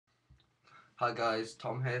Hi guys,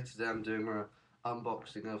 Tom here. Today I'm doing an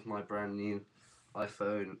unboxing of my brand new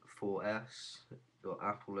iPhone 4S. Got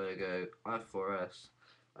Apple logo, i4S.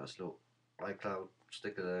 That's a little iCloud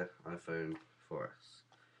sticker there, iPhone 4S.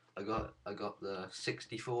 I got the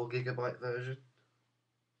 64 GB version.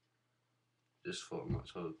 Just thought I might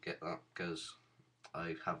as well get that because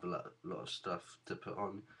I have a lot of stuff to put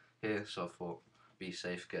on here, so I thought be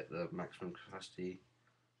safe, get the maximum capacity.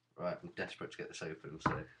 Right, I'm desperate to get this open,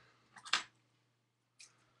 so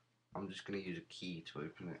I'm just going to use a key to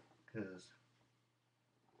open it because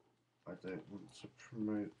I don't want to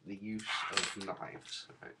promote the use of knives.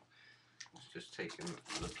 Right. Just taking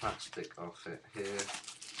the plastic off it here.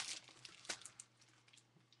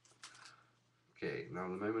 Okay, now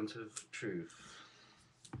the moment of truth.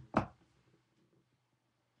 The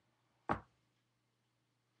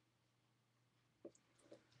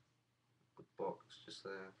box just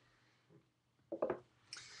there.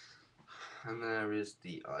 And there is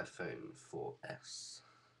the iPhone 4S.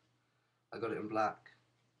 I got it in black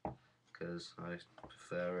because I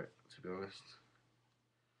prefer it, to be honest.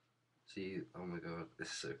 See, oh my god, this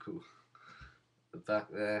is so cool. The back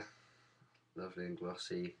there, lovely and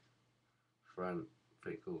glossy. Front,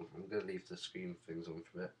 pretty cool. I'm going to leave the screen things on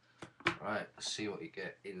for a bit. Right, let's see what you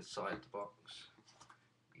get inside the box.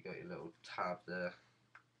 You got your little tab there.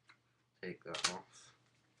 Take that off.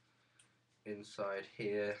 Inside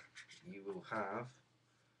here, you will have.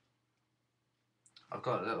 I've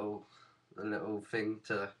got a little thing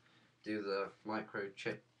to do the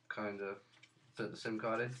microchip kind of put the SIM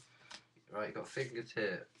card in. Right, you got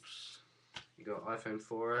fingertips. You got iPhone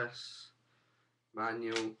 4S,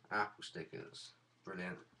 manual, Apple stickers.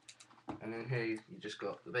 Brilliant. And then here you just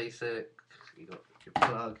got the basic. You got your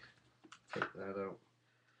plug. Take that out.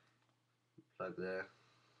 Plug there.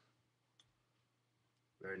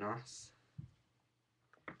 Very nice.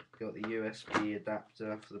 Got the USB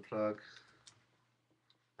adapter for the plug,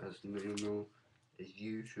 as normal, as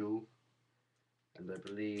usual. And I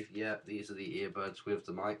believe, yeah, these are the earbuds with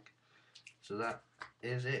the mic. So that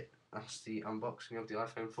is it. That's the unboxing of the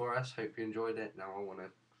iPhone 4S. Hope you enjoyed it. Now I want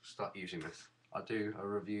to start using this. I'll do a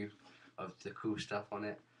review of the cool stuff on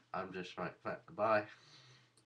it. I'm just right back. Goodbye.